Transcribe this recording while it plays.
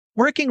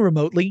Working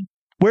remotely,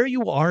 where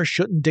you are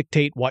shouldn't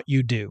dictate what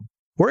you do.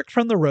 Work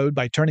from the road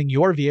by turning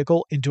your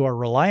vehicle into a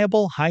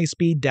reliable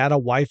high-speed data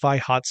Wi-Fi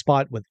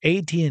hotspot with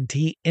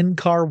AT&T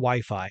in-car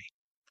Wi-Fi.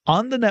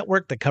 On the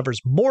network that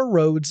covers more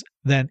roads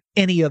than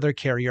any other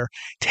carrier,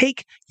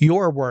 take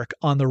your work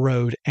on the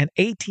road and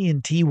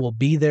AT&T will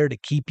be there to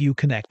keep you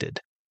connected.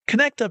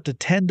 Connect up to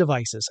 10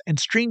 devices and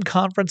stream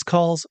conference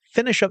calls,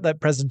 finish up that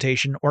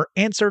presentation, or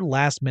answer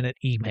last-minute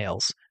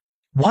emails.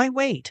 Why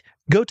wait?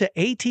 Go to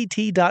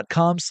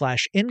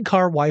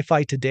att.com/in-car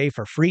Wi-Fi today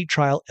for free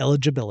trial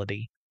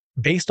eligibility.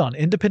 Based on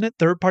independent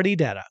third-party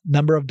data,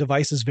 number of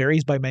devices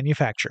varies by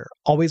manufacturer.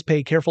 Always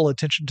pay careful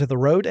attention to the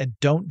road and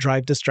don't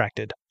drive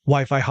distracted.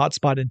 Wi-Fi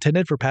hotspot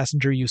intended for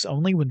passenger use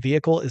only when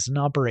vehicle is in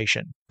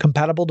operation.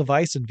 Compatible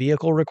device and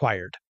vehicle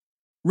required.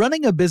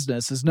 Running a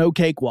business is no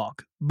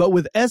cakewalk, but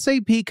with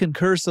SAP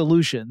Concur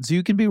Solutions,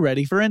 you can be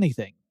ready for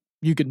anything.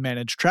 You can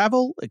manage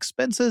travel,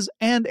 expenses,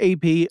 and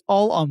AP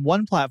all on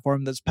one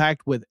platform that's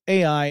packed with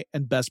AI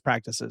and best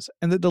practices,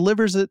 and that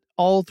delivers it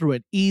all through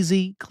an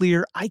easy,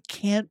 clear, I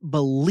can't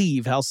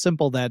believe how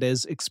simple that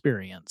is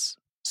experience.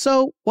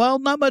 So, while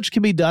not much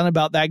can be done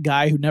about that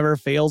guy who never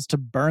fails to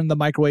burn the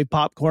microwave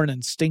popcorn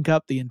and stink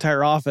up the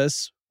entire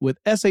office, with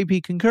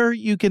SAP Concur,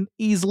 you can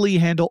easily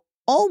handle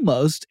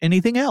almost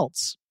anything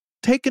else.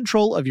 Take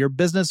control of your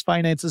business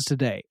finances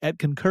today at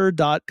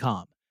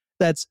Concur.com.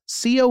 That's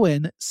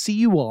CONCUR.com.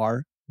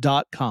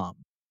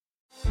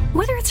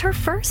 Whether it's her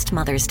first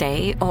Mother's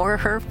Day or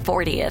her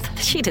 40th,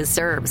 she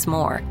deserves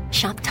more.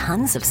 Shop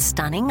tons of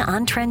stunning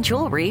on-trend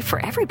jewelry for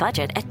every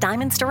budget at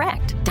Diamonds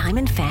Direct.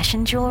 Diamond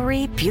fashion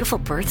jewelry, beautiful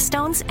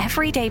birthstones,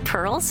 everyday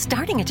pearls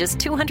starting at just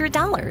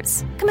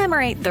 $200.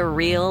 Commemorate the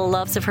real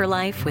loves of her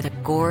life with a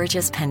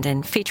gorgeous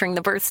pendant featuring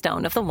the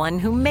birthstone of the one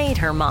who made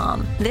her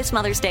mom. This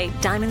Mother's Day,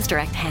 Diamonds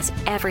Direct has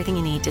everything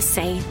you need to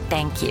say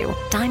thank you.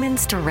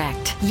 Diamonds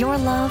Direct. Your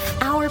love,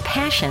 our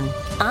passion.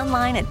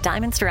 Online at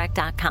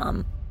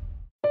diamondsdirect.com.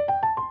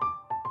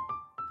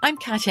 I'm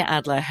Katya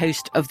Adler,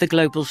 host of The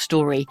Global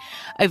Story.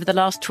 Over the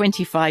last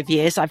 25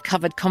 years, I've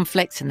covered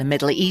conflicts in the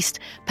Middle East,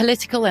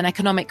 political and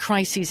economic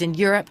crises in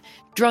Europe,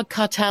 drug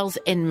cartels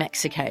in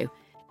Mexico.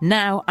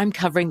 Now I'm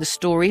covering the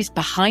stories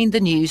behind the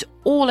news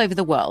all over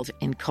the world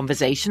in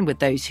conversation with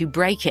those who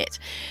break it.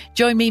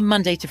 Join me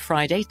Monday to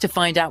Friday to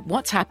find out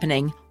what's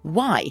happening,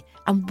 why,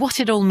 and what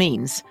it all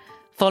means.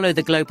 Follow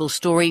The Global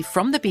Story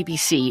from the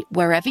BBC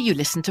wherever you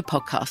listen to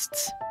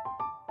podcasts.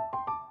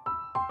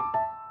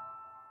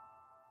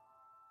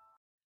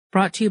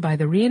 Brought to you by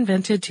the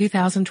reinvented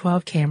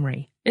 2012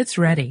 Camry. It's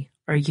ready.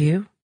 Are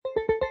you?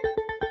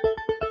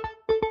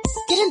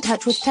 Get in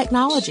touch with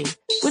technology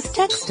with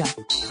Tech Stuff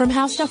from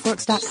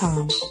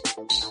HowStuffWorks.com.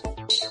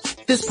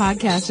 This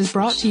podcast is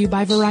brought to you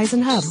by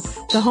Verizon Hub,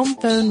 the home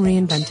phone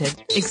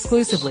reinvented,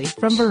 exclusively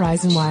from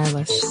Verizon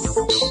Wireless.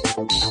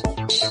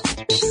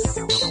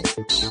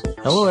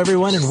 Hello,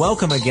 everyone, and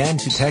welcome again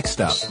to Tech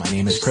Stuff. My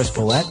name is Chris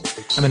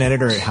Pollette. I'm an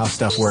editor at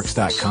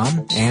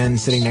HowStuffWorks.com, and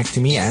sitting next to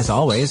me, as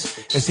always,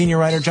 is senior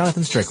writer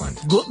Jonathan Strickland.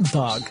 Guten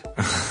Tag.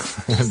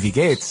 Wie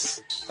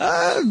geht's?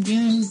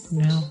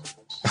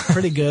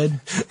 Pretty good.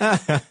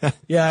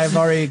 Yeah, I've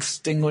already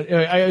extinguished.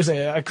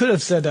 I could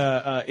have said,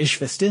 Ich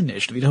verstehe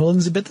nicht.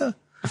 Wiederholen Sie bitte?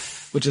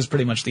 Which is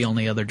pretty much the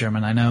only other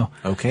German I know.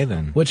 Okay,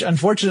 then. Which,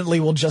 unfortunately,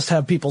 will just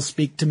have people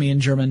speak to me in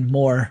German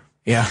more.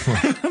 Yeah.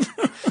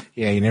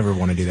 Yeah, you never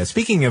want to do that.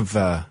 Speaking of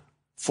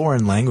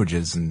foreign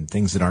languages and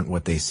things that aren't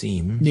what they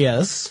seem.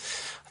 Yes.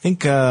 I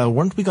think,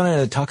 weren't we going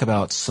to talk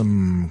about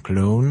some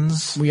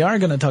clones? We are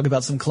going to talk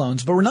about some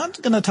clones, but we're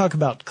not going to talk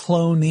about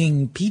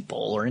cloning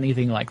people or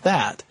anything like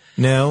that.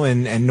 No,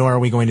 and nor are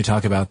we going to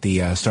talk about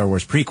the Star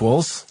Wars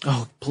prequels.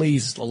 Oh,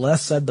 please, the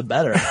less said, the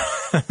better.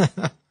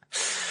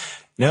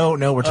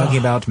 No, we're talking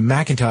about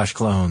Macintosh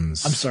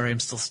clones. I'm sorry, I'm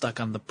still stuck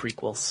on the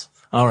prequels.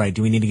 All right,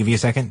 do we need to give you a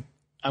second?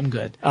 I'm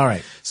good. All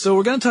right. So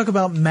we're going to talk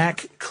about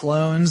Mac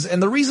clones,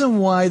 and the reason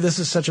why this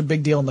is such a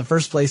big deal in the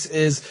first place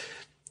is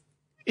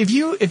if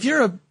you're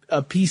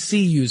a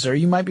PC user,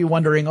 you might be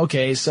wondering,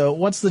 okay, so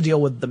what's the deal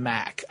with the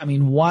Mac? I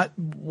mean,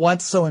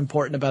 what's so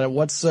important about it?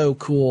 What's so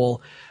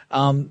cool?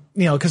 Cause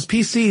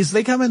PCs,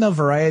 they come in a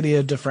variety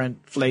of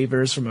different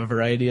flavors from a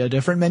variety of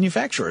different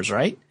manufacturers,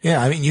 right? Yeah.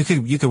 I mean, you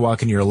could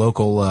walk into your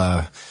local,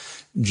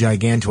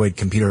 gigantoid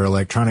computer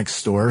electronics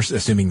store,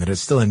 assuming that it's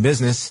still in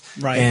business,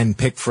 right, and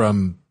pick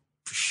from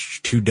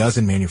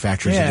 24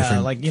 manufacturers of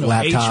different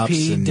laptops.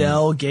 HP, and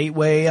Dell,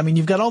 Gateway. I mean,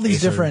 you've got all these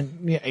Acer.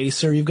 different,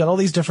 Acer, you've got all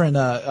these different,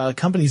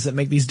 companies that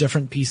make these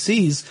different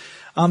PCs.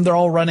 They're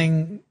all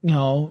running,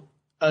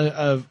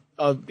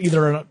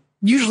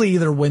 usually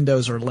either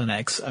Windows or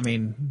Linux. I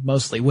mean,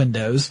 mostly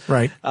Windows.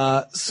 Right.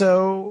 But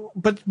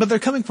they're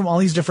coming from all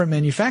these different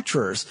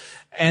manufacturers.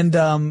 And,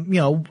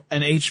 an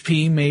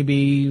HP may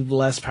be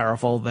less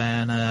powerful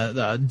than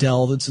a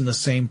Dell that's in the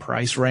same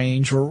price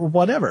range or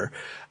whatever.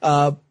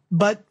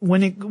 But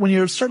when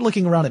you start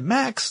looking around at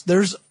Macs,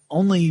 there's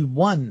only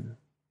one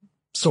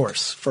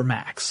source for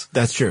Macs.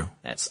 That's true.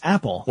 That's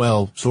Apple.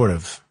 Well, sort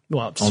of.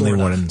 Well, only sort of.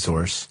 one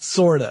source.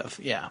 Sort of,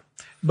 yeah.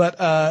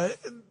 But,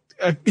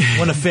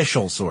 One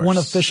official source. One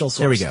official source.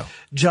 There we go.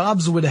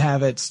 Jobs would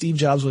have it, Steve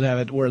Jobs would have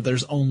it where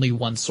there's only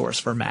one source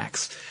for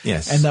Macs.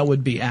 Yes. And that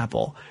would be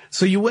Apple.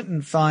 So you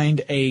wouldn't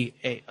find a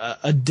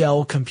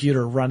Dell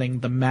computer running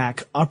the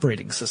Mac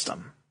operating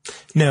system.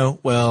 No,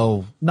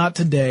 well. Not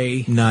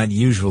today. Not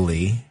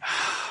usually.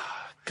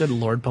 Good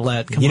Lord,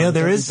 Paulette. Come on,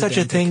 there is such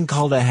a thing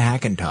called a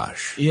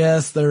Hackintosh.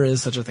 Yes, there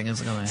is such a thing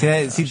as a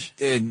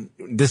Hackintosh.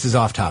 This is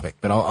off topic,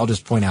 but I'll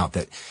just point out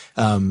that,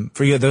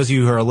 for you, those of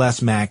you who are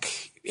less Mac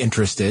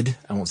interested,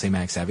 I won't say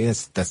Mac savvy,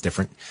 that's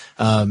different.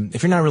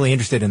 If you're not really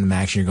interested in the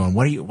Macs and you're going,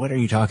 what are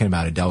you talking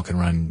about? A Dell can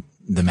run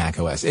the Mac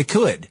OS. It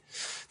could,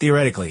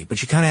 theoretically,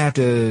 but you kind of have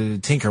to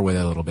tinker with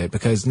it a little bit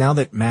because now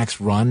that Macs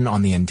run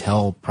on the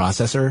Intel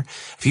processor,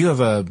 if you have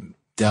a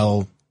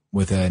Dell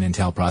with an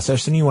Intel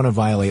processor and you want to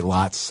violate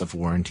lots of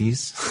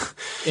warranties,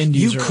 end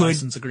user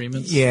license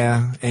agreements.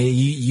 Yeah, and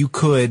you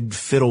could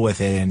fiddle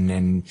with it.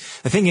 And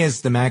the thing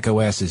is, the Mac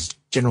OS is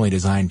generally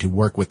designed to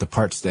work with the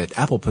parts that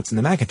Apple puts in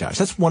the Macintosh.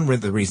 That's one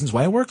of the reasons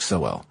why it works so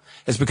well.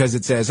 It's because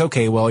it says,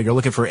 okay, well, you're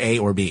looking for A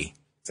or B.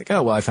 It's like,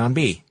 oh, well, I found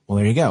B. Well,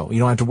 there you go. You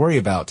don't have to worry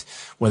about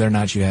whether or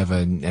not you have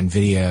an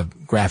NVIDIA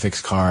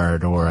graphics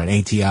card or an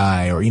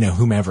ATI or,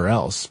 whomever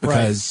else,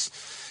 because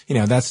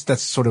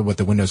that's sort of what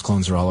the Windows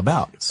clones are all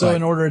about. So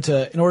in order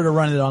to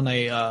run it on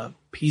a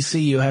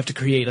PC, you have to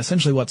create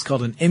essentially what's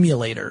called an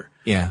emulator.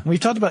 Yeah. We've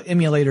talked about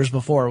emulators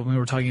before when we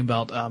were talking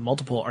about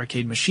multiple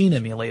arcade machine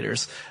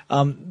emulators.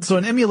 So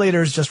an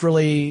emulator is just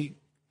really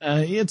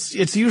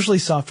it's usually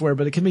software,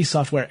 but it can be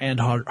software and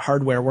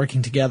hardware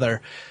working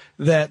together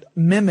that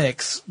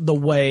mimics the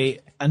way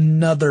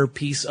another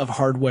piece of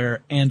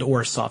hardware and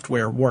or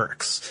software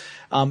works.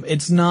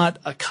 It's not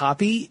a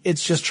copy.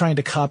 It's just trying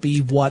to copy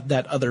what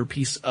that other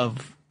piece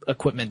of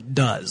equipment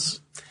does.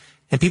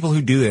 And people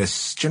who do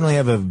this generally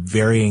have a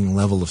varying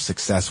level of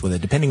success with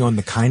it, depending on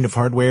the kind of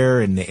hardware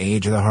and the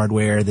age of the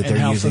hardware that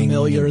they're using. And how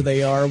familiar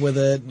they are with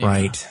it.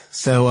 Right.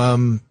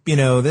 So,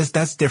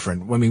 that's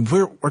different. I mean,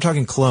 we're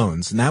talking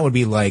clones, and that would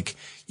be like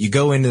you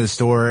go into the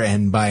store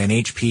and buy an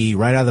HP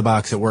right out of the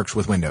box. It works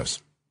with Windows.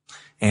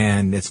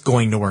 And it's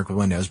going to work with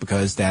Windows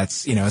because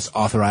that's, it's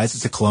authorized.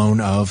 It's a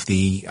clone of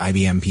the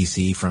IBM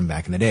PC from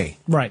back in the day.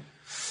 Right.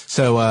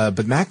 So,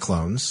 but Mac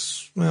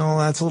clones, well,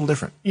 that's a little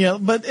different. Yeah,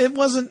 but it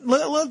wasn't,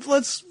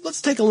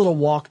 let's take a little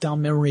walk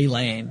down memory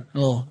lane.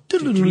 A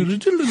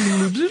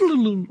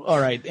little, all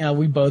right. Yeah,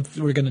 we're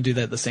going to do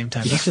that at the same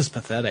time. That's just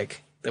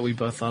pathetic that we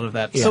both thought of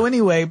that. Yeah. So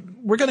anyway,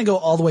 we're going to go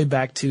all the way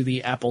back to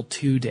the Apple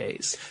II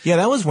days. Yeah,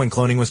 that was when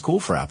cloning was cool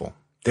for Apple.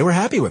 They were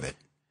happy with it.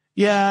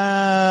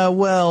 Yeah,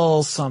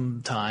 well,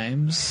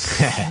 sometimes.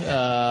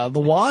 The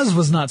Woz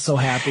was not so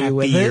happy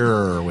with it.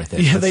 Happier with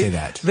it, let's say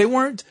that. They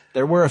weren't.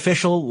 There were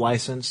official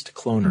licensed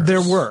cloners.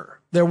 There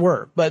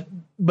were.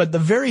 But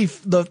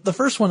the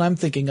first one I'm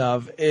thinking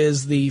of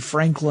is the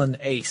Franklin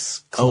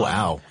Ace clone. Oh,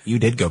 wow. You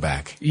did go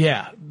back.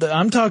 Yeah.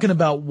 I'm talking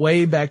about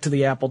way back to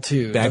the Apple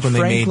II. Back when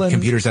they made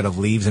computers out of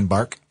leaves and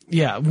bark?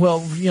 Yeah,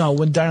 well,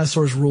 when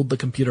dinosaurs ruled the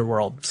computer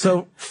world.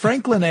 So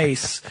Franklin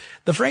Ace,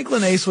 the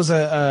Franklin Ace was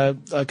a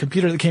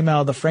computer that came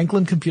out of the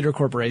Franklin Computer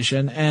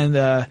Corporation,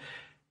 and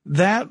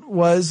that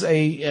was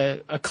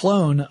a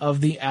clone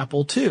of the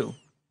Apple II.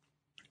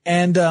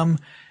 And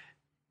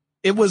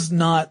it was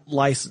not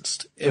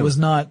licensed. It was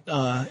not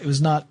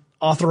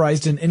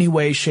authorized in any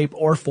way, shape,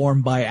 or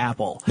form by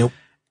Apple. Nope.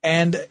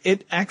 And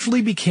it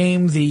actually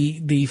became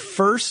the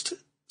first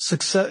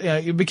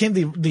it became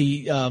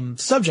the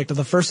subject of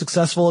the first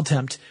successful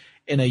attempt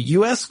in a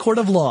U.S. court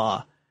of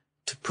law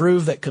to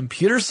prove that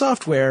computer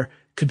software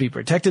could be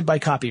protected by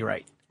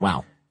copyright.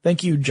 Wow.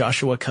 Thank you,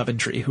 Joshua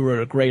Coventry, who wrote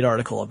a great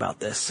article about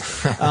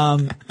this.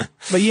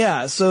 But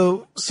yeah,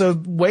 so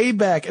way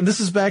back, and this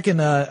is back in,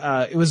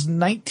 it was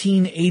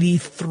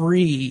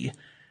 1983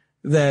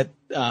 that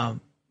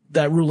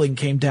ruling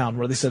came down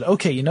where they said,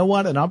 okay, you know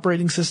what? An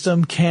operating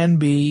system can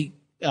be,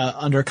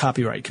 under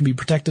copyright, can be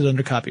protected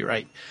under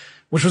copyright.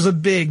 Which was a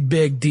big,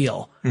 big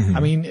deal. Mm-hmm. I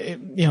mean,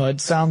 it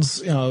sounds,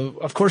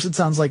 of course it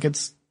sounds like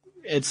it's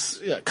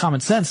common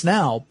sense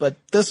now, but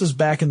this was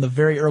back in the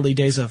very early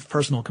days of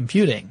personal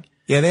computing.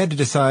 Yeah, they had to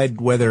decide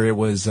whether it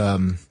was,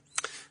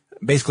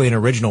 basically an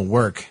original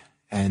work.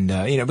 And,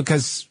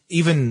 because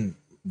even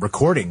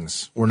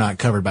recordings were not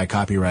covered by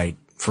copyright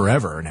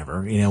forever and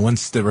ever.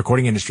 Once the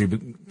recording industry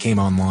came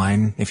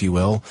online, if you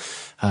will,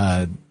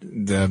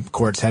 the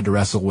courts had to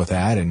wrestle with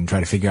that and try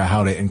to figure out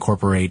how to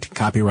incorporate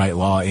copyright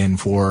law in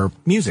for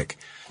music.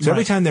 So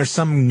every time there's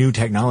some new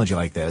technology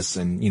like this,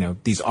 and,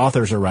 these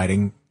authors are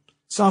writing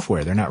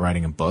software, they're not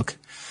writing a book.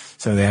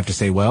 So they have to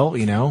say, well,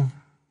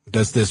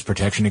 does this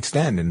protection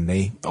extend? And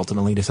they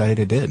ultimately decided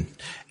it did.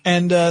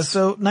 And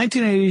so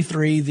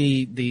 1983,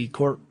 the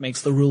court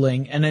makes the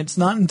ruling, and it's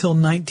not until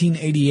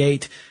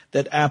 1988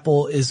 that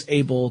Apple is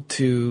able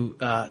to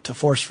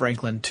force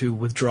Franklin to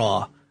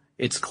withdraw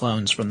its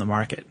clones from the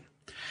market.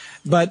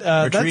 But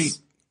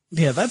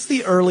that's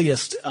the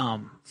earliest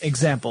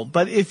example.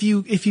 But if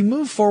you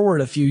move forward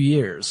a few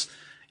years,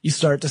 you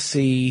start to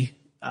see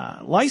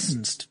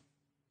licensed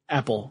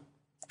Apple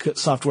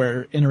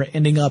software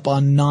ending up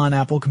on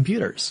non-Apple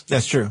computers.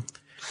 That's true.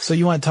 So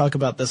you want to talk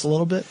about this a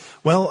little bit?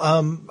 Well,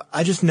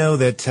 I just know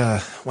that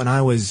when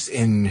I was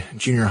in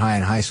junior high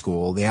and high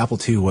school, the Apple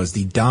II was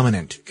the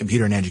dominant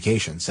computer in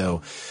education.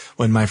 So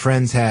when my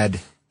friends had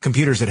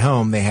computers at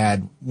home, they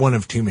had one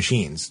of two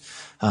machines.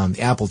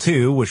 The Apple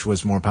II, which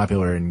was more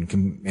popular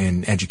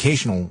in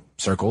educational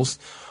circles,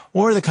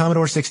 or the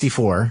Commodore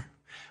 64,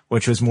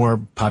 which was more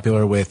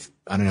popular with,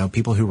 I don't know,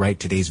 people who write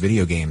today's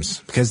video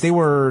games, because they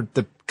were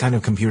the kind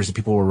of computers that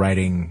people were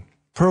writing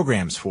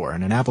programs for.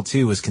 And an Apple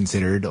II was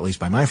considered, at least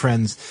by my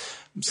friends,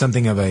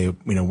 something of a,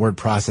 word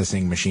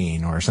processing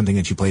machine or something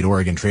that you played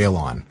Oregon Trail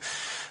on.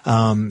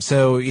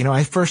 So,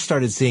 I first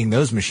started seeing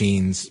those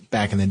machines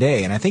back in the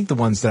day. And I think the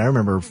ones that I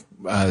remember,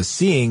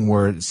 seeing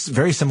were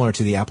very similar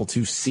to the Apple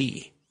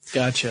IIc.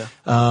 Gotcha.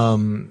 I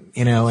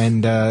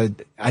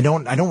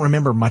don't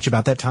remember much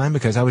about that time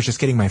because I was just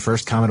getting my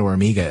first Commodore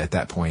Amiga at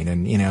that point.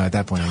 And, at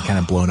that point I'd kind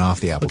of blown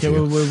off the Apple II.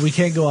 Okay, we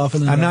can't go off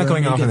on I'm not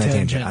going Amiga off on that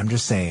tangent. I'm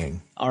just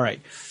saying. All right.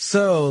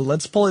 So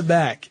let's pull it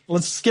back.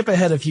 Let's skip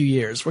ahead a few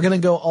years. We're going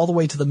to go all the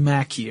way to the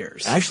Mac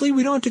years. Actually,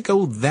 we don't have to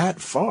go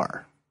that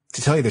far,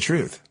 to tell you the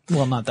truth.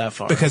 Well, not that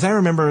far. Because I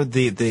remember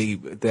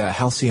the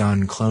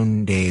Halcyon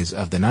clone days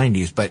of the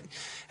 90s, but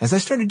as I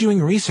started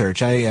doing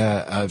research,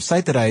 a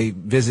site that I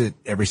visit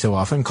every so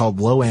often called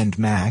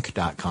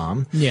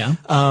lowendmac.com. Yeah.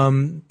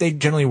 They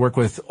generally work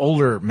with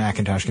older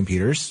Macintosh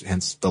computers,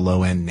 hence the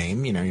low end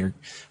name.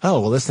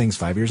 This thing's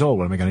 5 years old.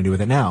 What am I going to do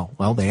with it now?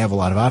 Well, they have a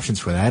lot of options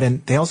for that.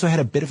 And they also had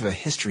a bit of a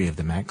history of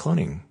the Mac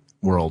cloning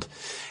world.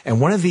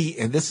 And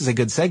this is a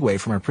good segue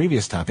from our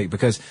previous topic,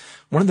 because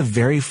one of the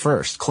very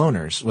first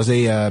cloners was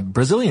a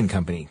Brazilian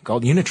company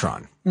called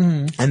Unitron.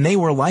 Mm-hmm. And they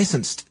were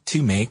licensed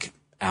to make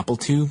Apple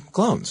II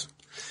clones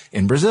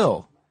in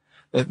Brazil.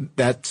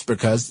 That's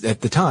because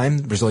at the time,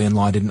 Brazilian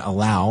law didn't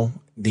allow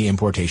the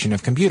importation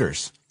of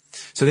computers.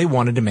 So they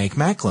wanted to make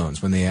Mac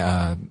clones when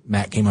the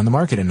Mac came on the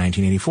market in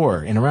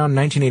 1984. And around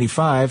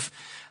 1985,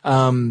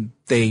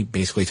 they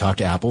basically talked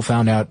to Apple,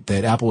 found out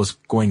that Apple was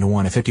going to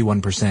want a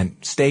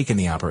 51% stake in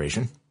the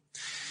operation.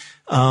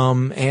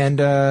 Basically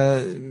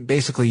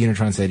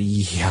Unitron said,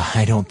 yeah,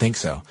 I don't think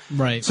so.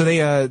 Right. So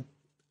they,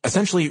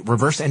 essentially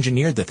reverse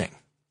engineered the thing.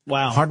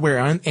 Wow.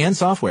 Hardware and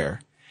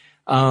software.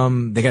 They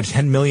got a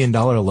 $10 million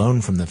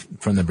loan from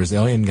the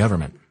Brazilian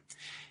government.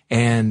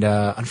 And,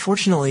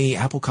 unfortunately,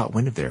 Apple caught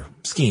wind of their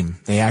scheme.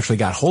 They actually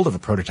got hold of a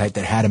prototype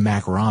that had a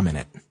Mac ROM in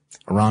it,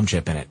 a ROM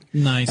chip in it.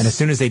 Nice. And as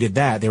soon as they did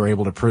that, they were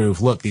able to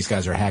prove, look, these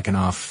guys are hacking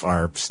off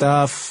our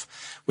stuff.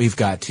 We've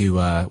got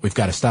to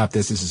stop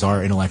this. This is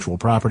our intellectual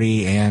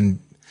property. And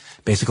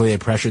basically they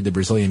pressured the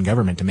Brazilian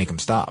government to make them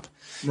stop.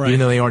 Right.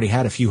 Even though they already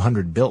had a few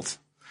hundred built.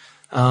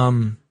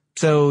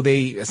 So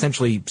they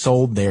essentially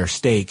sold their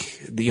stake,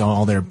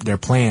 all their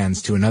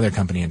plans to another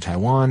company in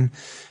Taiwan,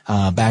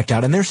 backed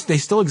out, and they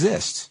still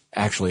exist,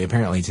 actually,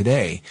 apparently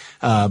today.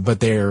 But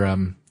they're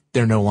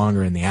no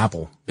longer in the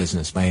Apple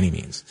business by any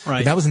means. Right.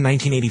 But that was in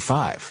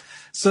 1985.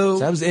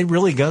 So it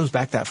really goes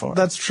back that far.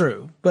 That's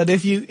true. But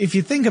if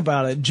you think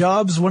about it,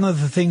 Jobs, one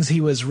of the things he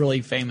was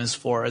really famous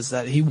for is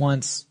that he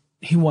wants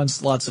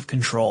lots of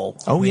control.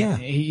 Oh, yeah.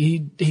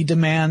 He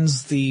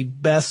demands the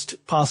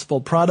best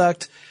possible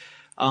product.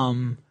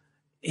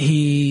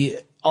 He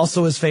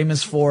also is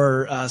famous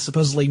for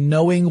supposedly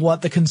knowing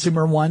what the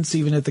consumer wants,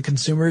 even if the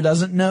consumer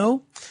doesn't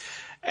know.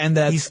 And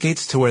that he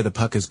skates to where the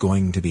puck is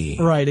going to be.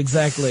 Right,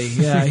 exactly.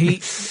 Yeah,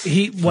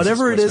 he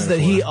whatever it is that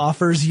he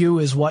offers you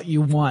is what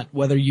you want,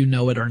 whether you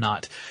know it or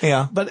not.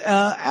 Yeah. But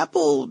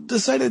Apple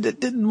decided it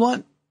didn't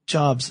want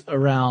Jobs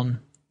around.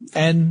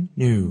 And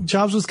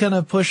Jobs was kind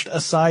of pushed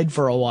aside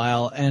for a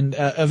while, and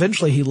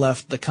eventually he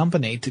left the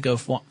company to go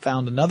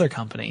found another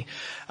company.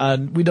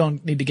 We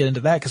don't need to get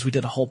into that because we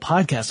did a whole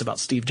podcast about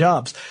Steve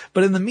Jobs.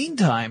 But in the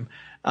meantime,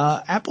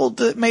 Apple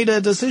made a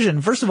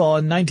decision. First of all,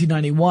 in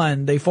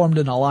 1991, they formed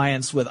an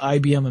alliance with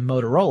IBM and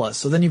Motorola.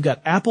 So then you've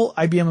got Apple,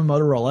 IBM, and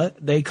Motorola.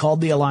 They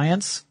called the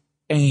alliance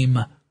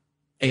AIM.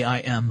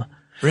 AIM.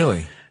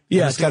 Really?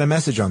 Yeah. I just got a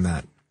message on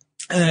that.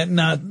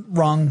 Not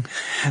wrong.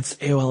 That's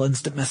AOL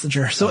Instant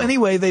Messenger. So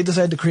anyway, they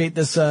decided to create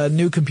this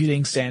new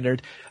computing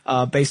standard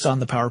based on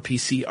the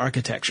PowerPC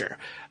architecture.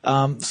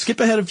 Skip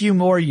ahead a few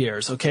more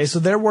years, okay? So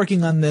they're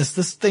working on this.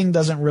 This thing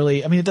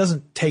it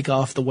doesn't take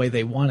off the way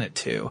they want it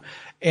to.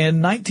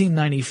 In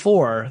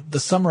 1994, the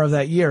summer of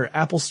that year,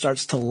 Apple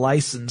starts to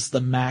license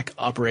the Mac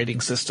operating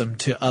system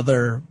to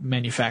other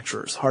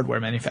manufacturers, hardware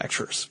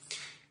manufacturers.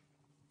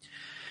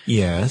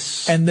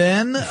 Yes. And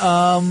then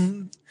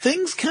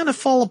things kind of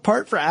fall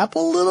apart for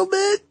Apple a little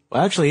bit.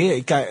 Well, actually,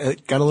 it got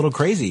a little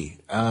crazy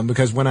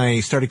because when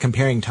I started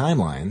comparing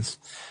timelines,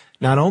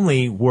 not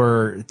only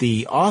were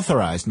the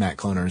authorized Mac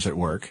cloners at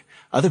work,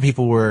 other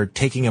people were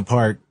taking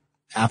apart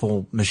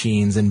Apple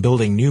machines and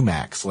building new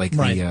Macs, like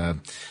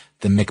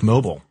the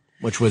MacMobile,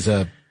 which was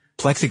a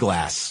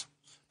plexiglass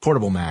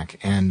portable Mac,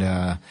 and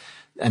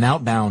an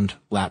Outbound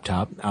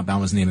laptop.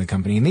 Outbound was the name of the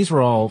company, and these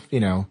were all,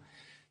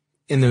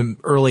 in the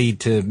early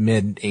to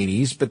mid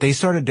 80s, but they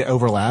started to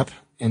overlap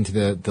into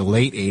the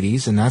late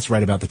 80s, and that's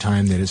right about the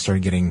time that it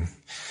started getting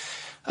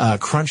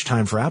crunch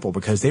time for Apple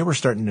because they were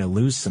starting to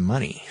lose some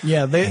money.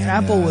 Yeah,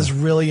 Apple was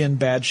really in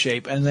bad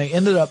shape, and they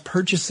ended up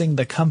purchasing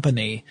the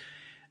company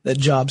that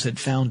Jobs had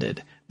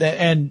founded.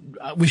 And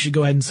we should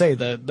go ahead and say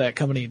that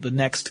company, the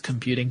Next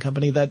Computing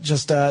company, that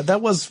just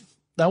that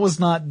was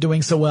not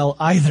doing so well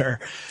either.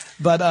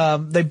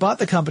 But they bought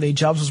the company.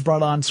 Jobs was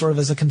brought on sort of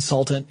as a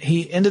consultant.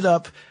 He ended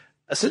up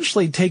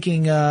essentially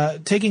taking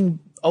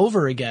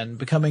over again,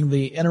 becoming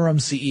the interim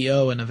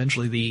CEO and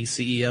eventually the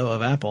CEO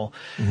of Apple.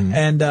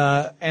 Mm-hmm.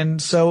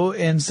 And so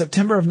in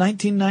September of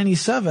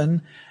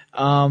 1997,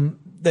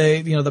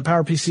 the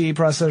PowerPC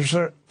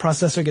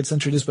processor gets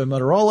introduced by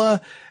Motorola,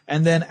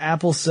 and then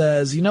Apple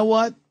says, you know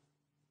what?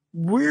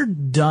 We're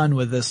done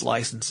with this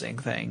licensing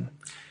thing.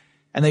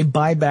 And they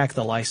buy back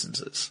the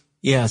licenses.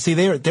 Yeah. See,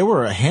 there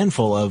were a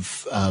handful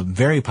of,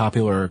 very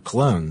popular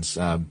clones,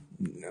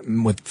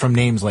 from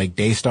names like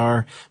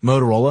Daystar.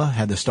 Motorola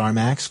had the Star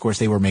Max. Of course,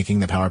 they were making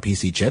the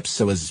PowerPC chips,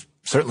 so it was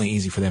certainly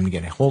easy for them to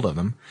get a hold of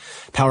them.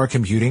 Power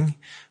Computing,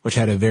 which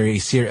had a very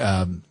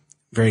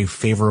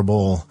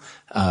favorable,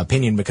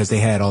 opinion because they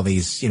had all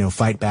these,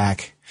 fight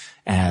back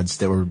ads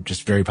that were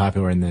just very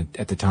popular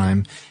at the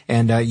time.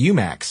 And,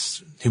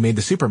 Umax, who made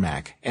the Super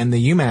Mac. And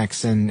the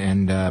Umax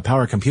and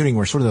Power Computing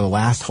were sort of the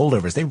last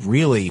holdovers. They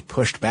really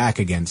pushed back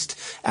against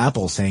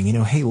Apple saying,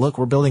 hey, look,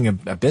 we're building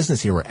a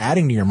business here. We're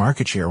adding to your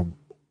market share.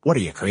 What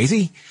are you,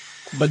 crazy?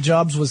 But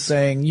Jobs was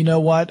saying, you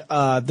know what?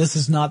 This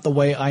is not the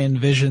way I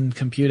envisioned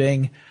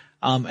computing.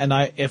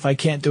 And if I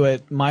can't do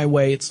it my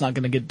way, it's not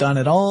going to get done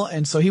at all.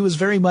 And so he was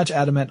very much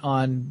adamant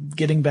on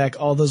getting back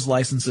all those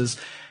licenses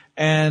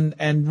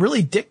and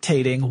really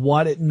dictating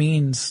what it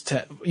means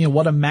to,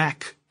 what a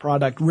Mac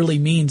product really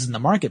means in the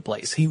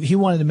marketplace. He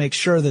wanted to make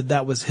sure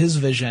that was his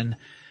vision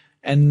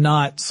and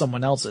not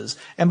someone else's.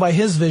 And by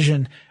his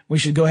vision, we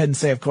should go ahead and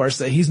say, of course,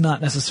 that he's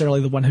not necessarily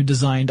the one who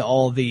designed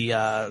all the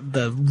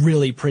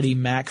really pretty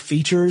Mac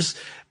features,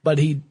 but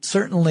he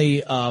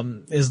certainly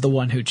is the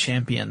one who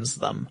champions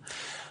them.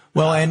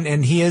 Well,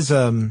 and he was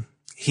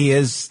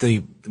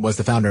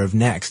the founder of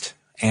Next.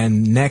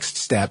 And Next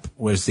Step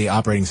was the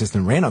operating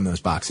system ran on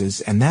those boxes,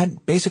 and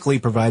that basically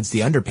provides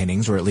the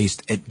underpinnings, or at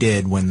least it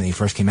did when they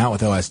first came out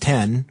with OS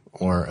X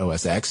or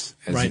OS X,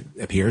 as it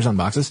appears on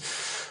boxes.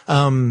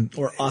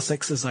 Or OS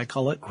X, as I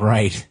call it.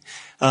 Right.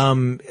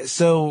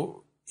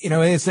 So,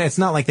 it's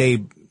not like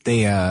they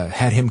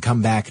had him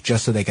come back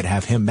just so they could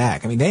have him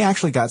back. I mean, they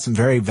actually got some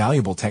very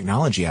valuable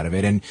technology out of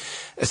it and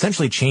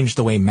essentially changed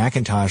the way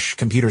Macintosh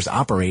computers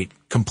operate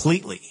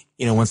completely,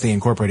 once they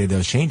incorporated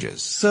those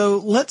changes. So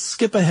let's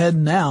skip ahead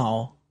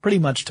now pretty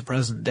much to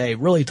present day,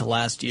 really to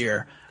last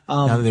year.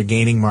 Now that they're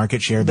gaining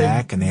market share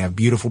back and they have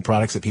beautiful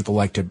products that people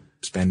like to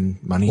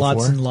spend money for.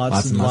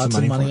 Lots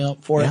of money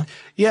up for it.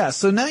 Yeah.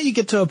 So now you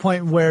get to a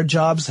point where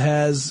Jobs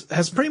has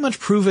pretty much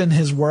proven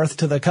his worth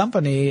to the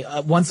company.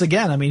 Once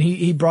again, I mean,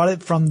 he brought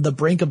it from the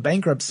brink of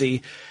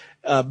bankruptcy,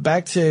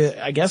 back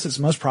to, I guess, its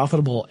most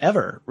profitable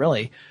ever,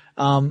 really.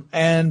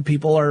 And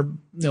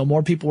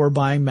more people were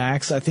buying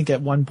Macs. I think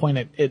at one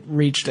point it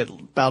reached at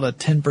about a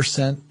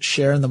 10%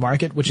 share in the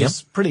market, which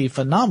is pretty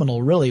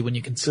phenomenal, really, when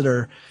you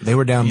consider. They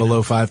were down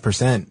below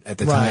 5% at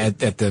the time,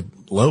 at the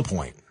low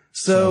point.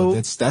 So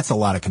that's a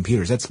lot of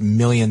computers. That's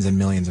millions and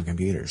millions of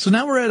computers. So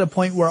now we're at a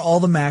point where all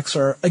the Macs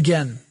are,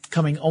 again,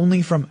 coming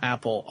only from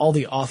Apple. All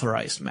the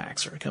authorized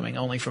Macs are coming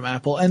only from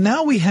Apple. And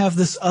now we have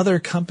this other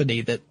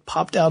company that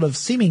popped out of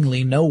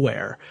seemingly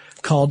nowhere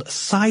called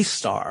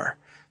Psystar.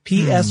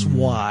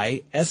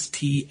 Psystar.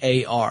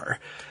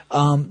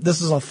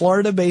 This is a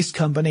Florida-based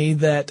company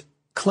that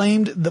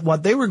claimed that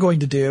what they were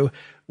going to do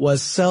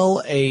was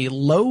sell a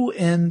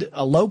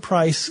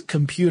low-price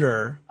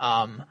computer,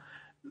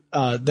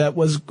 that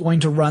was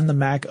going to run the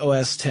Mac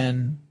OS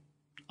X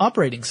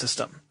operating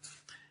system.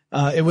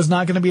 It was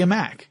not going to be a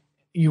Mac.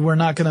 You were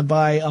not going to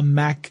buy a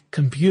Mac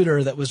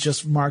computer that was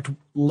just marked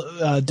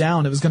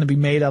down. It was going to be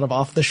made out of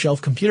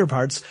off-the-shelf computer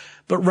parts,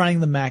 but running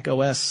the Mac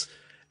OS.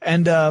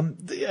 And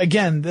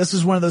again, this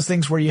is one of those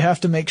things where you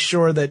have to make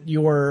sure that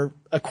your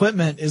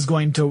equipment is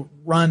going to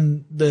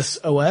run this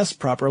OS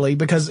properly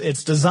because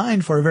it's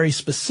designed for a very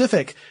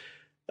specific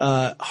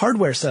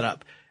hardware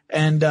setup.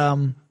 And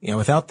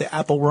without the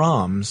Apple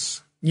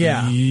ROMs,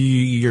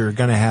 you're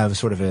going to have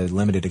sort of a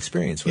limited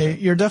experience with it.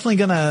 You're definitely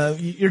going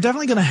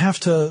to have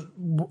to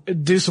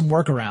do some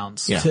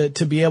workarounds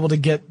to be able to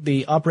get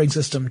the operating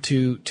system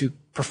to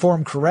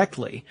perform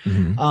correctly.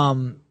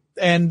 Mm-hmm.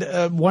 And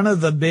one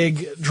of the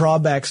big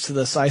drawbacks to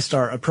the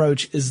Psystar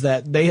approach is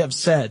that they have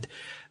said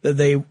that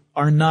they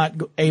are not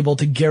able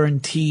to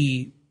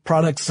guarantee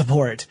product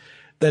support,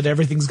 that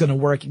everything's going to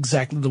work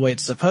exactly the way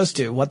it's supposed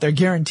to. What they're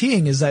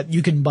guaranteeing is that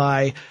you can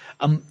buy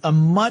a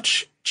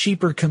much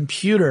cheaper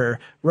computer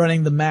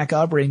running the Mac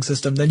operating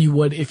system than you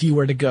would if you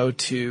were to go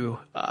to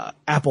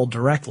Apple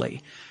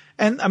directly.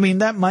 And I mean,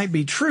 that might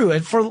be true.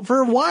 And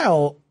for a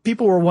while,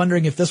 people were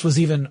wondering if this was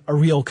even a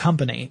real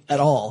company at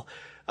all.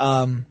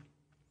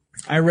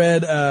 I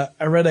read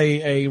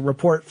a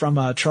report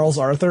from Charles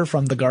Arthur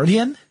from The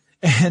Guardian,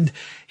 and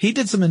he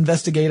did some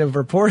investigative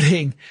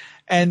reporting,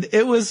 And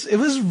it was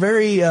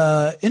very,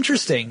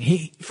 interesting.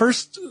 He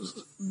first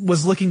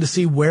was looking to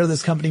see where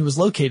this company was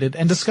located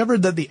and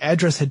discovered that the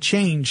address had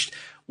changed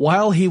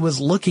while he was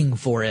looking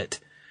for it.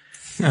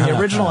 The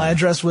original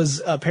address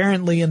was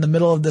apparently in the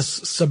middle of this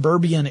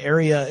suburban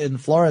area in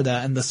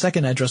Florida, and the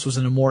second address was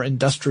in a more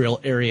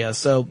industrial area.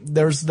 So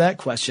there's that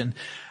question.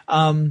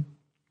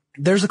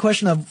 There's a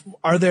question of,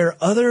 are there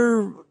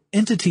other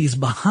entities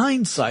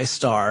behind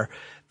SciStar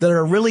that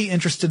are really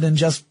interested in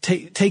just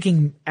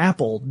taking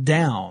Apple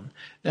down,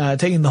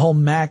 taking the whole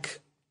Mac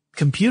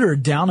computer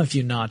down a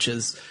few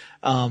notches,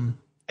 and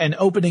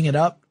opening it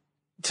up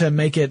to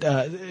make it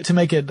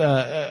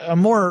a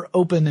more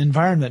open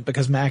environment,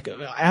 because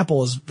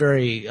Apple is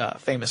very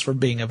famous for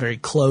being a very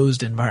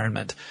closed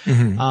environment.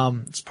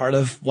 It's part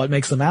of what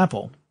makes them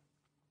Apple.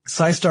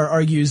 SciStar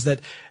argues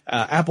that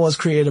Apple has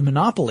created a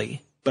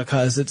monopoly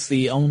because it's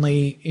the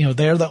only,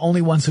 they're the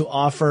only ones who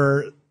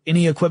offer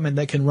any equipment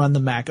that can run the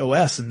Mac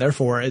OS, and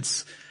therefore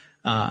it's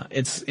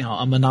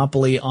a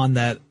monopoly on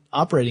that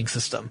operating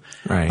system.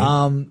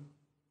 Right.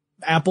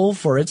 Apple,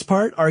 for its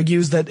part,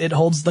 argues that it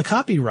holds the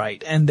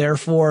copyright, and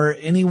therefore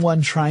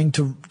anyone trying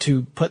to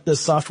put this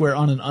software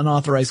on an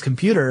unauthorized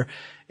computer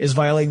is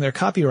violating their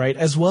copyright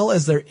as well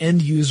as their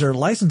end user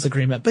license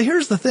agreement. But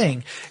here's the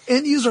thing.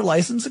 End user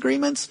license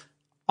agreements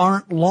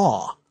aren't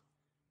law.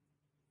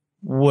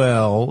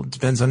 Well,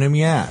 depends on whom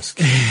you ask.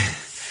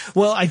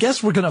 Well, I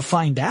guess we're going to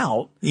find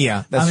out.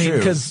 Yeah, that's true.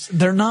 Because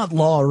they're not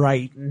law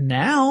right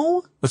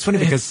now. It's funny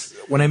because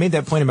when I made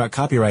that point about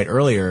copyright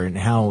earlier and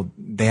how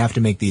they have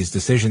to make these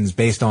decisions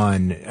based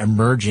on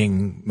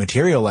emerging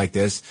material like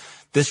this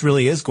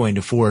really is going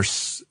to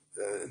force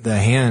the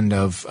hand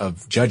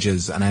of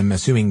judges, and I'm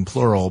assuming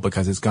plural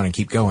because it's going to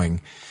keep going.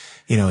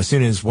 As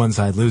soon as one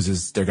side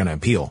loses, they're going to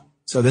appeal.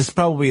 So this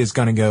probably is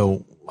going to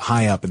go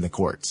high up in the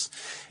courts.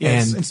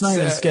 Yes, and it's not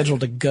even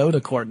scheduled to go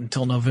to court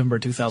until November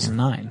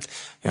 2009.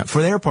 Yeah.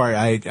 For their part,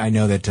 I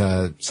know that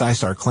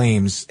SciStar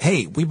claims,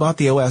 hey, we bought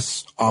the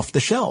OS off the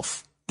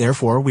shelf.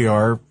 Therefore, we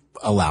are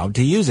allowed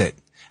to use it.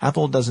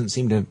 Apple doesn't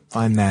seem to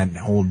find that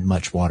hold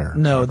much water.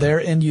 No,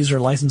 their end user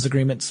license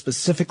agreement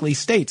specifically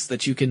states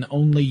that you can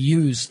only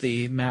use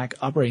the Mac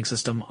operating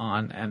system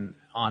on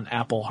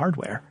Apple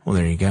hardware. Well,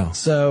 there you go.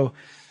 So,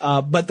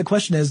 but the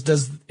question is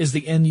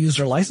the end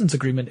user license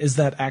agreement, is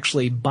that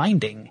actually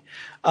binding?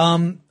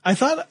 I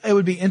thought it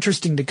would be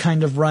interesting to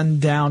kind of run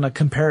down a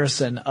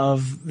comparison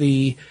of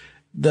the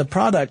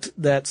product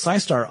that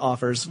SciStar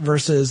offers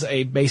versus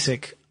a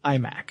basic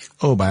iMac.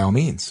 Oh, by all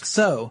means.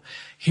 So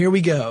here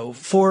we go.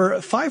 For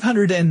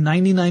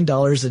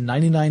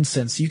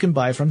 $599.99, you can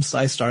buy from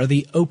SciStar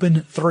the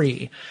Open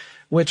 3,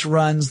 which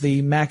runs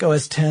the Mac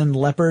OS X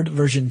Leopard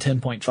version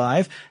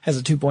 10.5, has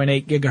a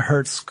 2.8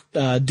 gigahertz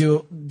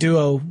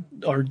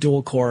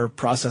dual core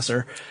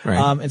processor.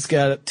 Right. It's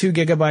got 2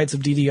 gigabytes of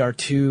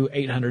DDR2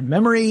 800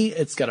 memory.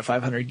 It's got a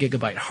 500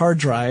 gigabyte hard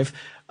drive.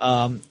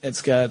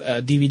 It's got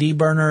a DVD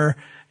burner.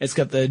 It's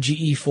got the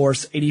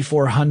GeForce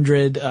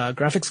 8400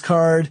 graphics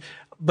card.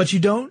 But you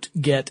don't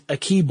get a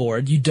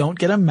keyboard, you don't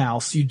get a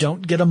mouse, you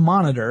don't get a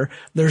monitor,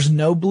 there's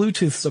no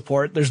Bluetooth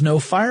support, there's no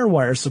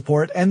FireWire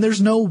support, and there's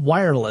no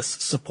wireless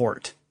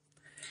support.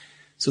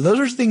 So those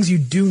are things you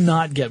do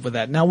not get with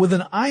that. Now with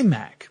an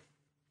iMac,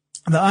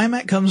 the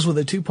iMac comes with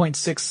a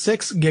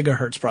 2.66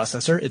 gigahertz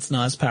processor. It's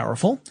not as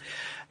powerful.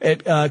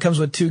 It comes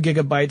with 2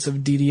 gigabytes of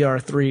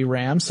DDR3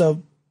 RAM,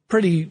 so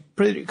pretty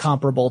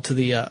comparable to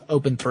the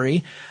Open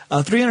 3.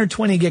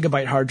 320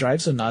 gigabyte hard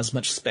drive, so not as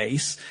much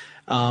space.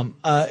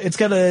 It's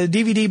got a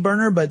DVD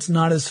burner, but it's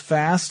not as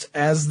fast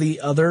as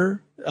the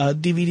other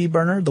DVD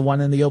burner, the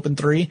one in the Open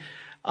 3.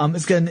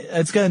 It's got a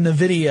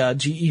NVIDIA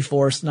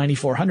GeForce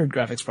 9400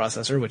 graphics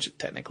processor, which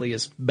technically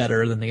is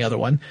better than the other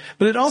one.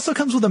 But it also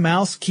comes with a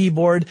mouse,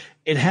 keyboard.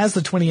 It has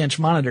the 20-inch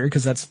monitor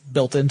because that's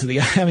built into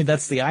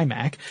that's the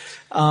iMac.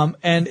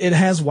 And it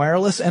has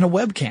wireless and a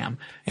webcam.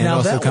 And now,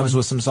 it also comes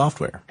with some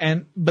software.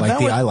 Like the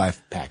iLife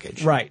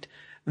package. Right.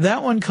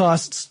 That one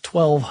costs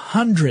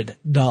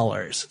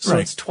 $1,200, so Right.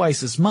 it's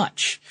twice as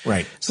much.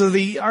 Right. So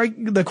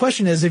the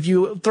question is, if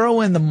you throw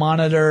in the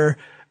monitor,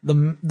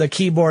 the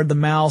keyboard, the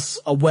mouse,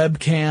 a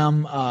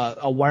webcam,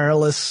 a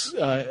wireless,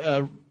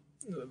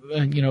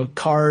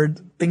 card,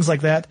 things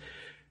like that,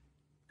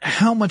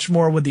 how much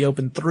more would the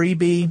Open 3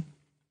 be?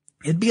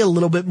 It'd be a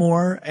little bit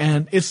more,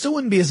 and it still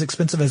wouldn't be as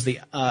expensive as the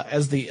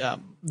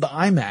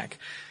iMac.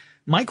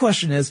 My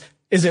question is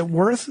it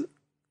worth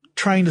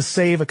trying to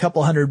save a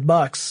couple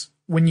 $100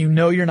 when you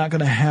know you're not going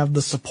to have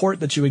the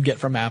support that you would get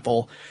from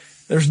Apple?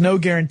 There's no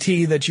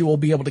guarantee that you will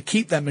be able to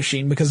keep that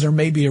machine because there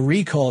may be a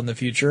recall in the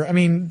future. I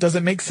mean, does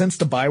it make sense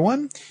to buy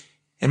one?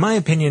 In my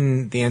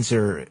opinion, the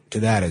answer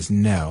to that is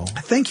no.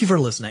 Thank you for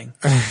listening.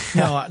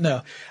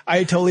 No,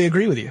 I totally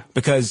agree with you.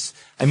 Because,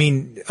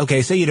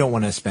 okay, say you don't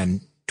want to spend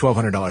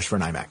 $1,200 for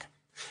an iMac,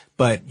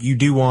 but you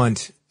do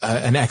want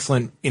an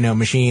excellent,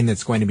 machine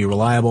that's going to be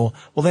reliable.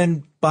 Well,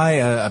 then buy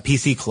a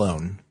PC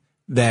clone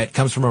that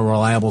comes from a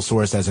reliable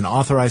source, as an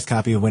authorized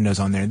copy of Windows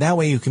on there. That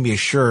way you can be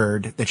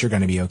assured that you're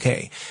going to be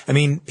okay.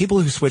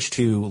 People who switch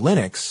to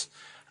Linux,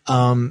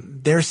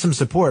 there's some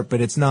support,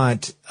 but it's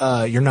not,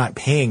 you're not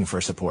paying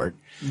for support.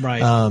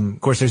 Right.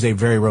 Of course, there's a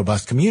very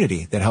robust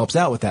community that helps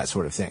out with that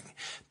sort of thing.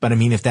 But I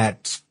mean, if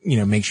that,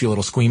 makes you a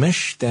little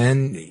squeamish,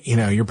 then,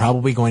 you're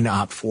probably going to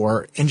opt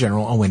for, in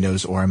general, a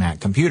Windows or a Mac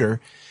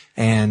computer.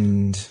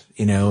 And,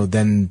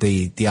 then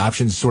the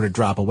options sort of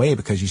drop away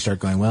because you start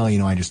going, well,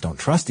 I just don't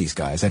trust these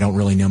guys. I don't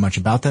really know much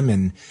about them.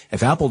 And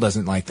if Apple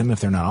doesn't like them,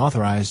 if they're not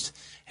authorized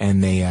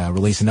and they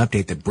release an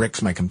update that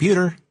bricks my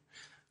computer,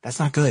 that's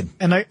not good.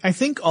 And I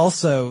think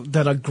also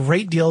that a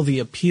great deal of the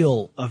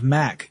appeal of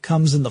Mac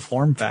comes in the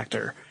form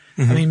factor.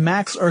 I mean,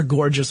 Macs are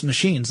gorgeous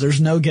machines.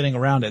 There's no getting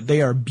around it.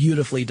 They are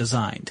beautifully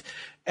designed.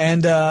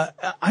 And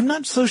I'm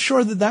not so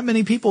sure that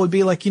many people would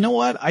be like, you know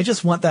what? I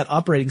just want that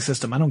operating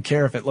system. I don't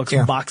care if it looks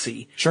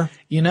boxy. Sure.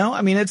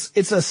 I mean,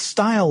 it's a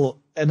style,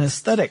 an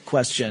aesthetic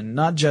question,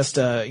 not just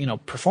a,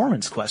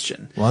 performance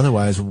question. Well,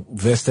 otherwise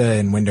Vista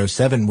and Windows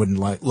 7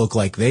 wouldn't look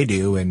like they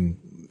do, and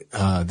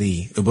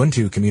the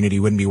Ubuntu community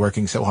wouldn't be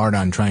working so hard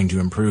on trying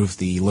to improve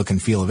the look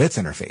and feel of its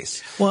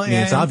interface. Well, I mean,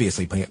 it's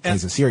obviously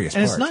plays a serious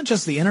part. And it's not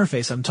just the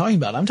interface I'm talking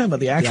about. I'm talking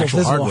about the actual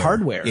physical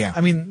hardware. Yeah.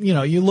 I mean,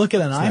 you look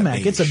at an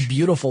iMac, it's a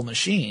beautiful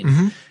machine.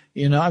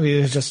 Mm-hmm. I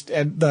mean, it's just,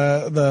 and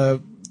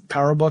the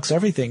PowerBooks,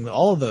 everything,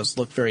 all of those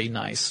look very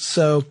nice.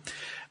 So,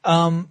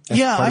 That's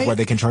part of what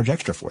they can charge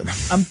extra for them.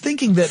 I'm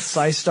thinking that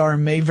SciStar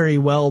may very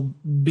well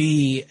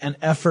be an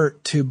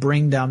effort to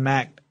bring down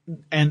Mac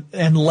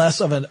and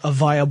less of a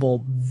viable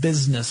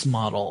business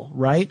model,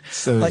 right?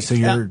 So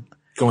you're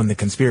going the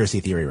conspiracy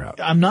theory route.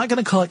 I'm not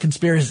going to call it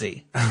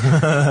conspiracy.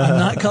 I'm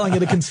not calling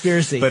it a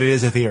conspiracy. But it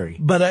is a theory.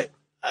 But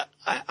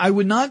I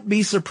would not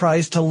be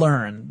surprised to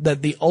learn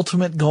that the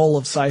ultimate goal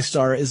of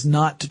SciStar is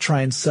not to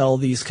try and sell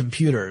these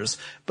computers,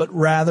 but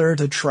rather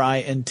to try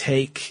and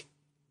take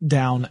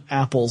down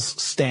Apple's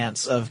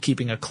stance of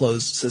keeping a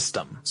closed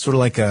system. Sort of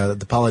like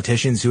the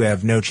politicians who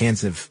have no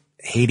chance of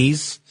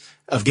Hades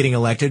of getting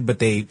elected, but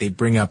they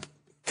bring up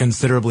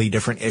considerably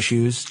different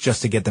issues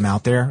just to get them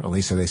out there, at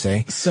least so they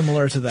say.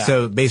 Similar to that.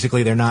 So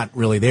basically they're not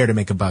really there to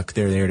make a buck.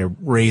 They're there to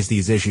raise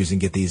these issues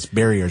and get these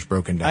barriers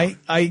broken down.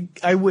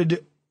 I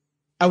would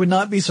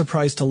not be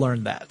surprised to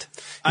learn that.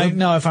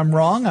 Now, if I'm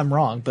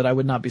wrong, but I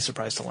would not be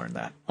surprised to learn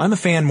that. I'm a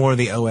fan more of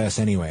the OS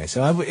anyway,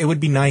 so it would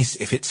be nice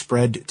if it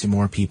spread to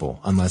more people,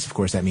 unless, of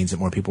course, that means that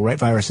more people write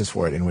viruses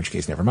for it, in which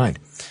case, never mind.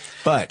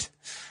 But,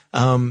 so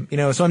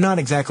I'm not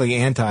exactly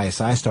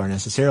anti-SciStar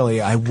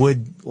necessarily. I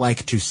would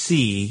like to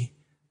see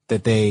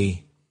that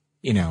they,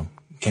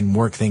 can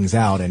work things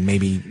out and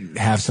maybe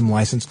have some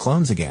licensed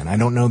clones again. I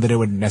don't know that it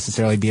would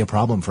necessarily be a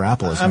problem for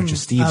Apple as much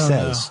as Steve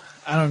says.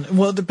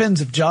 Well, it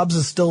depends. If Jobs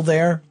is still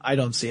there, I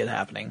don't see it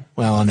happening.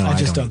 Well, no,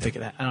 I don't think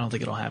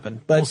it'll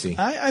happen. But we'll see.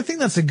 I think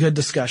that's a good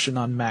discussion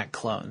on Mac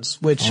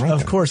clones, which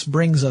of course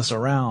brings us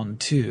around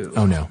to.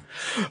 Oh no.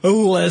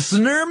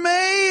 Listener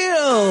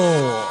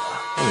mail.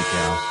 Holy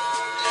cow.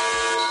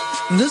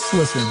 This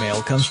listener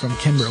mail comes from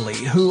Kimberly,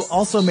 who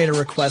also made a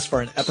request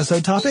for an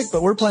episode topic,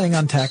 but we're planning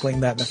on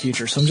tackling that in the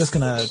future, so I'm just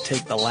going to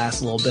take the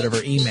last little bit of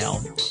her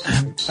email.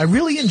 I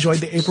really enjoyed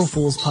the April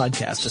Fool's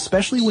podcast,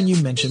 especially when you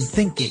mentioned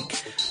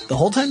ThinkGeek. The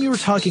whole time you were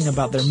talking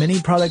about their mini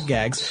product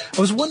gags,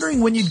 I was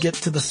wondering when you'd get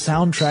to the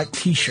soundtrack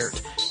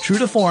t-shirt. True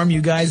to form,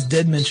 you guys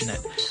did mention it.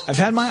 I've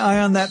had my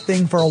eye on that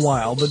thing for a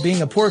while, but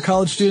being a poor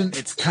college student,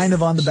 it's kind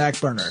of on the back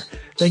burner.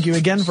 Thank you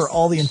again for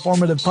all the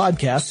informative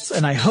podcasts,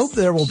 and I hope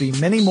there will be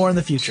many more in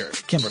the future.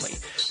 Kimberly.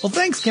 Well,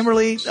 thanks,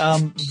 Kimberly.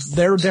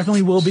 There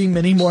definitely will be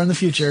many more in the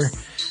future.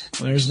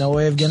 There's no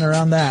way of getting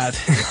around that.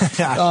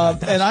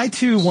 And I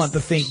too want the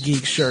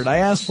ThinkGeek shirt. I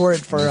asked for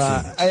it for,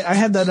 I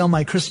had that on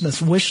my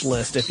Christmas wish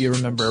list, if you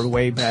remember,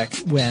 way back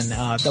when,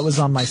 that was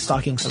on my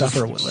stocking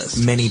stuffer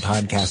list. Many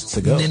podcasts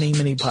ago. Many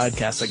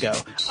podcasts ago.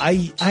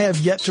 I have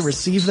yet to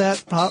receive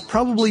that,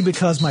 probably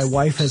because my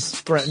wife has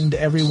threatened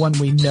everyone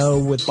we know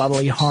with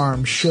bodily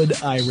harm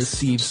should I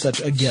receive such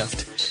a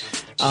gift.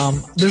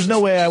 There's no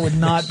way I would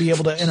not be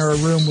able to enter a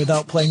room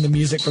without playing the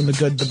music from The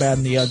Good, the Bad,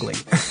 and the Ugly.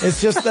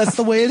 It's just, that's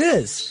the way it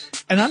is.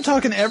 And I'm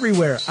talking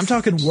everywhere. I'm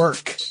talking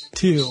work,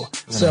 too.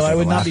 So I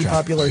would not be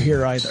popular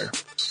here either.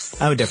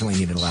 I would definitely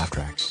need a laugh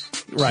track.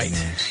 Right.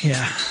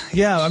 Yeah.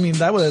 Yeah, I mean,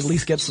 that would at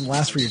least get some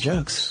laughs for your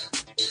jokes.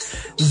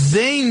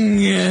 Zing!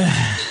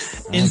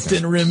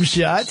 Instant rim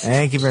shot.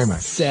 Thank you very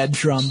much. Sad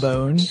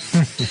trombone.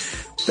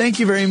 Thank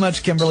you very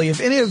much, Kimberly. If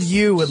any of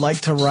you would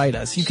like to write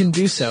us, you can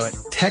do so at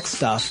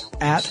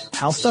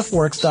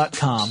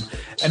techstuff@howstuffworks.com.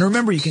 And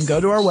remember, you can go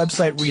to our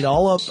website, read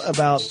all up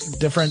about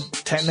different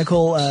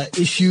technical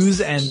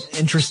issues and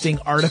interesting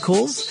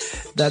articles.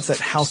 That's at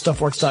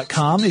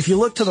howstuffworks.com. If you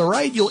look to the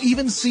right, you'll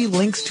even see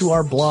links to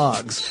our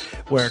blogs,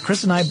 where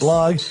Chris and I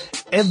blog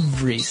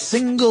every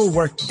single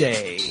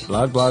workday.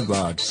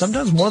 Blog.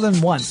 Sometimes more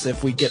than once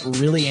if we get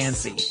really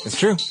antsy. It's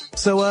true.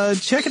 So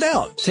check it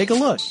out. Take a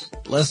look.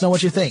 Let us know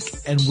what you think.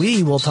 And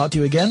we will talk to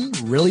you again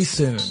really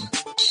soon.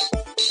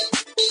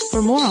 For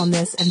more on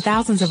this and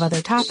thousands of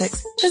other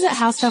topics, visit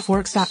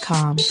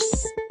howstuffworks.com.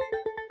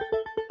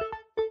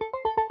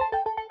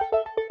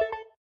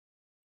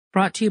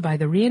 Brought to you by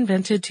the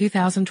reinvented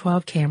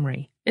 2012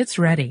 Camry. It's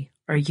ready.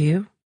 Are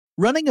you?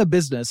 Running a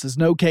business is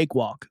no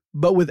cakewalk,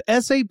 but with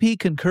SAP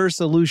Concur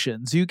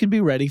Solutions, you can be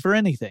ready for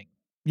anything.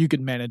 You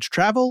can manage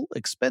travel,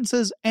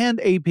 expenses, and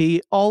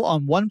AP all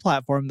on one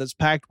platform that's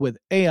packed with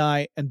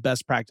AI and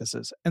best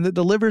practices, and that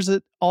delivers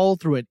it all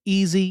through an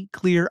easy,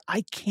 clear,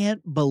 I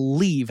can't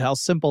believe how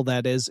simple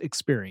that is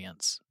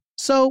experience.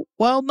 So,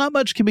 while not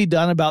much can be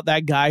done about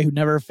that guy who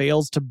never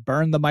fails to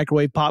burn the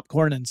microwave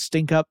popcorn and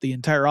stink up the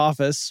entire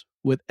office,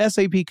 with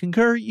SAP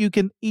Concur, you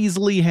can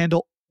easily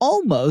handle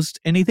almost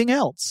anything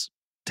else.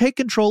 Take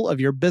control of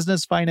your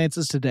business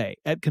finances today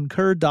at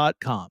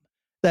Concur.com.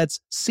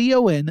 That's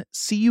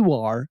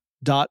CONCUR.com.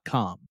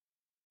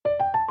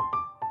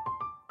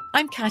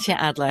 I'm Katya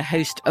Adler,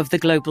 host of The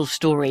Global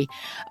Story.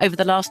 Over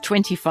the last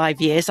 25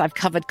 years, I've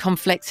covered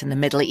conflicts in the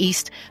Middle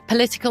East,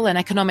 political and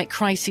economic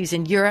crises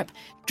in Europe,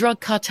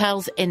 drug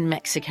cartels in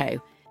Mexico.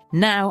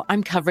 Now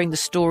I'm covering the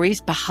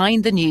stories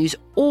behind the news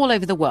all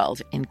over the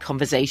world in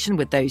conversation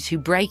with those who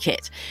break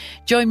it.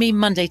 Join me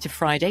Monday to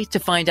Friday to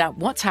find out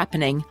what's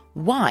happening,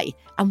 why,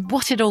 and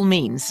what it all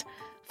means.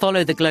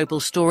 Follow The Global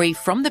Story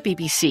from the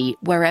BBC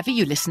wherever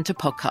you listen to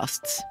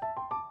podcasts.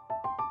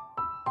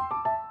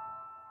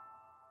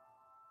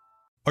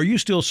 Are you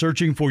still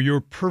searching for your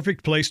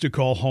perfect place to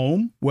call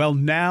home? Well,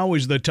 now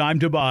is the time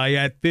to buy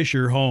at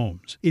Fisher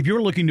Homes. If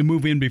you're looking to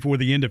move in before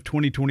the end of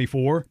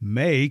 2024,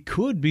 May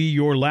could be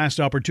your last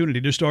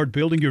opportunity to start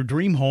building your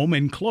dream home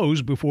and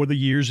close before the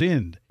year's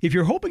end. If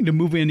you're hoping to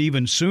move in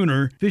even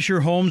sooner,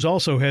 Fisher Homes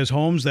also has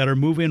homes that are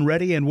move-in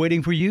ready and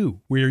waiting for you,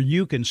 where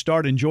you can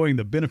start enjoying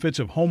the benefits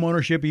of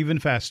homeownership even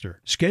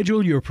faster.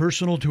 Schedule your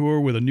personal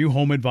tour with a new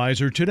home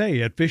advisor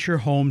today at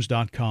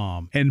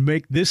FisherHomes.com and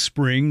make this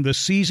spring the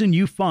season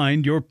you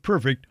find your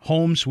perfect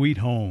home sweet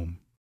home.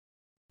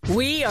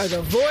 We are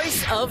the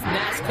voice of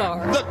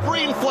NASCAR. The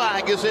green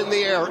flag is in the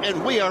air,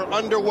 and we are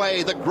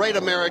underway. The Great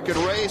American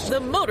Race.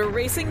 The Motor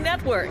Racing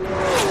Network.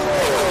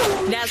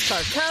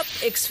 NASCAR Cup,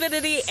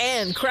 Xfinity,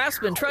 and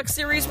Craftsman Truck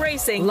Series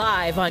Racing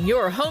live on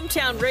your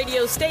hometown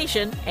radio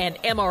station and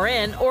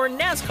MRN or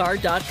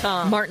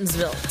NASCAR.com.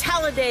 Martinsville,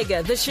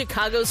 Talladega, the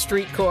Chicago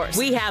Street Course.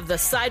 We have the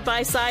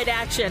side-by-side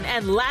action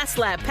and last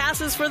lap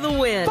passes for the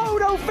win.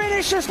 Photo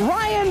finishes.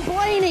 Ryan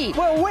Blaney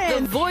will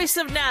win. The voice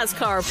of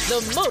NASCAR,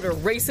 the Motor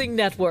Racing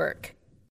Network.